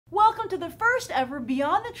to the first ever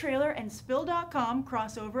Beyond the Trailer and Spill.com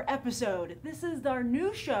crossover episode. This is our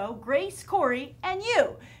new show, Grace, Korey, and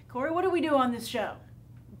you. Korey, what do we do on this show?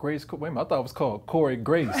 Grace, wait a minute, I thought it was called Korey,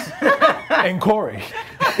 Grace, and Korey.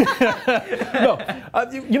 No,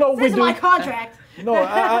 you know what we do? This is my contract. No,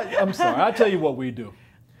 I'm sorry. I'll tell you what we do.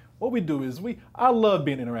 What we do is I love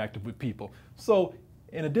being interactive with people. So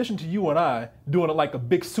in addition to you and I doing it like a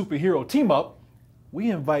big superhero team up, we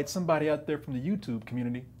invite somebody out there from the YouTube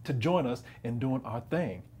community to join us in doing our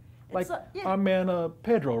thing. Like our man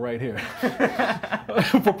Pedro right here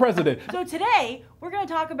for president. So today we're going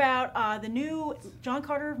to talk about the new John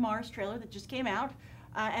Carter of Mars trailer that just came out,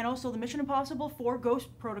 and also the Mission Impossible 4 Ghost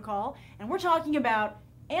Protocol, and we're talking about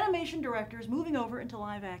animation directors moving over into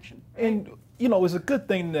live action. Right? And you know, it's a good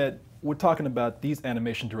thing that we're talking about these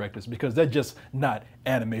animation directors because they're just not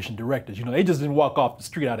animation directors. You know, they just didn't walk off the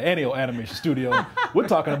street out of any old animation studio. We're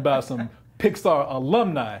talking about some Pixar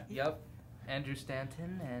alumni. Yep. Andrew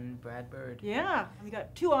Stanton and Brad Bird. Yeah, we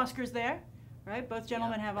got 2 Oscars there, right? Both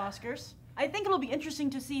gentlemen have Oscars. I think it'll be interesting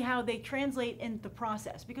to see how they translate in the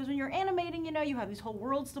process, because when you're animating, you know, you have these whole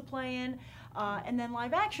worlds to play in, and then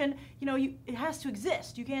live action, you know, it has to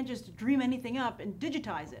exist. You can't just dream anything up and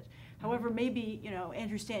digitize it. However, maybe, you know,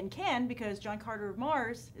 Andrew Stanton can, because John Carter of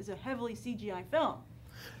Mars is a heavily CGI film.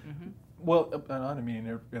 Mm-hmm. Well, I didn't mean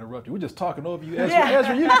to interrupt you. We're just talking over you, Ezra. Yeah.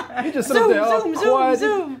 Ezra, you just sit up there all quiet.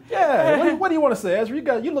 Zoom. Yeah. What do you want to say,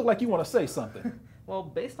 Ezra? You look like you want to say something. Well,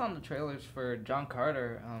 based on the trailers for John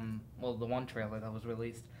Carter, well, the one trailer that was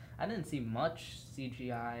released, I didn't see much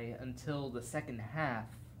CGI until the second half,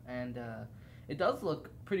 and it does look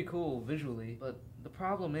pretty cool visually. But the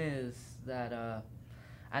problem is that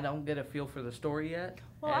I don't get a feel for the story yet.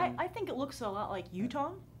 Well, I think it looks a lot like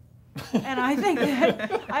Utah. And I think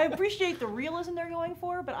that I appreciate the realism they're going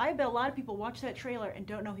for, but I bet a lot of people watch that trailer and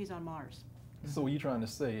don't know he's on Mars. So are you trying to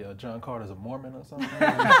say John Carter's a Mormon or something?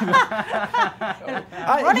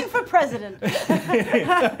 Running for president.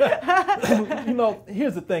 You know,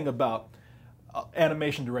 here's the thing about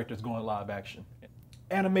animation directors going live action.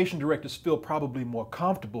 Animation directors feel probably more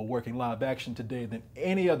comfortable working live action today than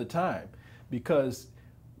any other time, because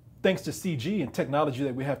thanks to CG and technology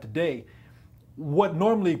that we have today, what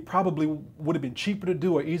normally probably would have been cheaper to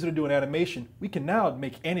do or easier to do in animation, we can now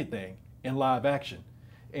make anything in live action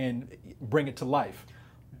and bring it to life.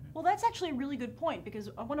 Well, that's actually a really good point, because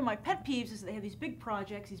one of my pet peeves is that they have these big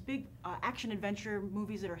projects, these big action-adventure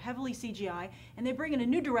movies that are heavily CGI, and they bring in a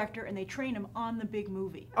new director and they train him on the big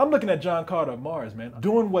movie. I'm looking at John Carter of Mars, man,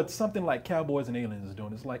 doing what something like Cowboys and Aliens is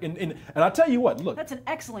doing. It's like, and I'll tell you what, look. That's an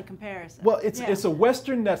excellent comparison. Well, it's a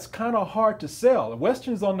Western that's kind of hard to sell.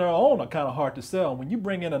 Westerns on their own are kind of hard to sell. When you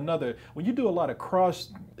bring in when you do a lot of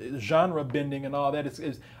cross-genre bending and all that,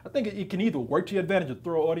 I think it can either work to your advantage or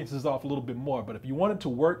throw audiences off a little bit more. But if you want it to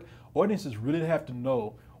work, audiences really have to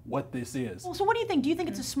know what this is. Well, so what do you think? Do you think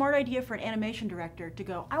it's a smart idea for an animation director to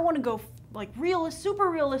go, I want to go like super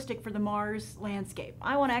realistic for the Mars landscape.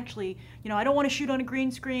 I want to actually, you know, I don't want to shoot on a green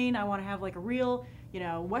screen. I want to have like a real, you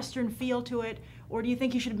know, Western feel to it. Or do you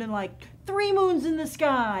think he should have been like 3 moons in the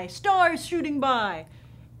sky, stars shooting by?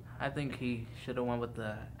 I think he should have went with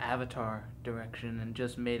the Avatar direction and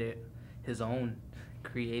just made it his own,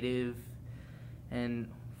 creative and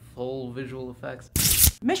full visual effects.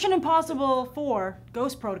 Mission Impossible 4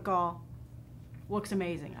 Ghost Protocol looks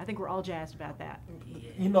amazing. I think we're all jazzed about that.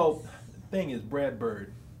 You know, the thing is, Brad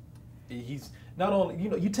Bird, he's not only,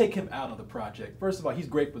 you know, you take him out of the project. First of all, he's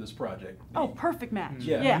great for this project. Oh, perfect match.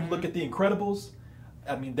 Yeah. You look at The Incredibles.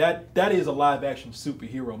 I mean, that is a live action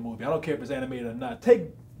superhero movie. I don't care if it's animated or not. Take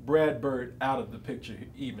Brad Bird out of the picture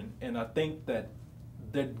even, and I think that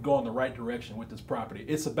they're going the right direction with this property.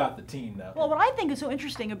 It's about the team now. Well, what I think is so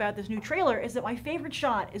interesting about this new trailer is that my favorite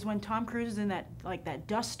shot is when Tom Cruise is in that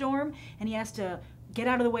dust storm and he has to get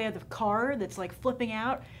out of the way of the car that's like flipping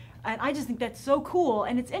out. And I just think that's so cool,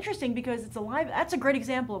 and it's interesting because that's a great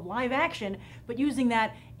example of live action, but using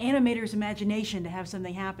that animator's imagination to have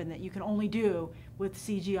something happen that you can only do with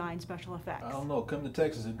CGI and special effects. I don't know, come to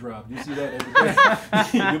Texas and drive. You see that every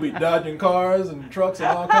day. You'll be dodging cars and trucks and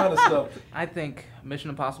all kind of stuff. I think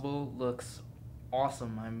Mission Impossible looks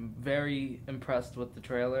awesome. I'm very impressed with the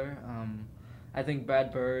trailer. I think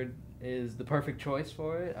Brad Bird is the perfect choice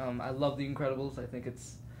for it. I love The Incredibles. I think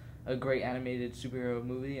it's a great animated superhero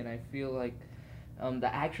movie, and I feel like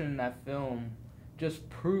the action in that film just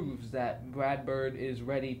proves that Brad Bird is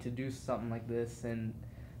ready to do something like this, and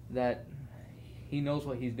that he knows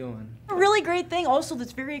what he's doing. A really great thing also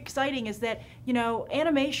that's very exciting is that, you know,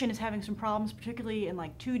 animation is having some problems, particularly in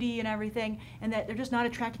like 2D and everything, and that they're just not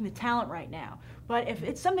attracting the talent right now. But if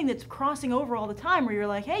it's something that's crossing over all the time, where you're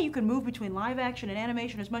like, hey, you can move between live action and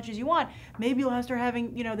animation as much as you want, maybe you'll start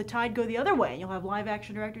having, you know, the tide go the other way, and you'll have live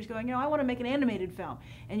action directors going, you know, I want to make an animated film,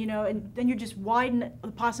 and you know, and then you just widen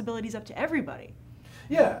the possibilities up to everybody.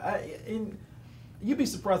 Yeah, and you'd be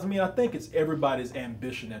surprised. I mean, I think it's everybody's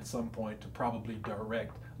ambition at some point to probably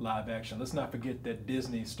direct live action. Let's not forget that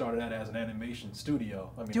Disney started out as an animation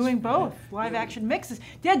studio. I mean, Doing both, live action mixes.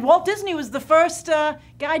 Yeah, Walt Disney was the first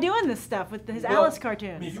guy doing this stuff with his Alice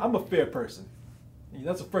cartoons. I mean, I'm a fair person.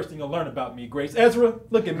 That's the first thing you'll learn about me, Grace. Ezra,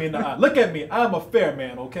 look at me in the eye. Look at me. I'm a fair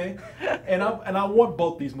man, okay? And I want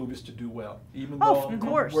both these movies to do well, even though I'm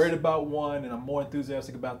worried about one and I'm more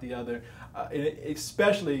enthusiastic about the other.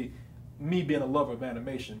 Especially me being a lover of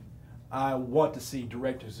animation, I want to see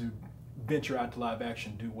directors who venture out to live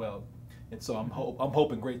action do well. And so I'm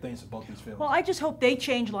hoping great things for both these films. Well, I just hope they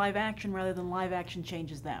change live action rather than live action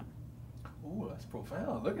changes them. Ooh, that's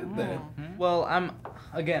profound. Look at that. Well, I'm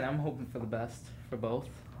hoping for the best for both.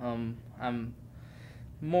 I'm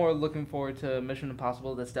more looking forward to Mission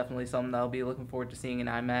Impossible. That's definitely something that I'll be looking forward to seeing in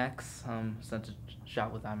IMAX, since it's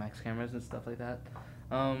shot with IMAX cameras and stuff like that.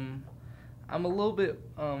 I'm a little bit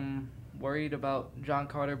worried about John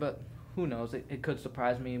Carter, but who knows? It could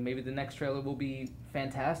surprise me. Maybe the next trailer will be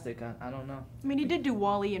fantastic. I don't know. I mean, he did do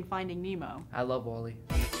WALL-E and Finding Nemo. I love WALL-E.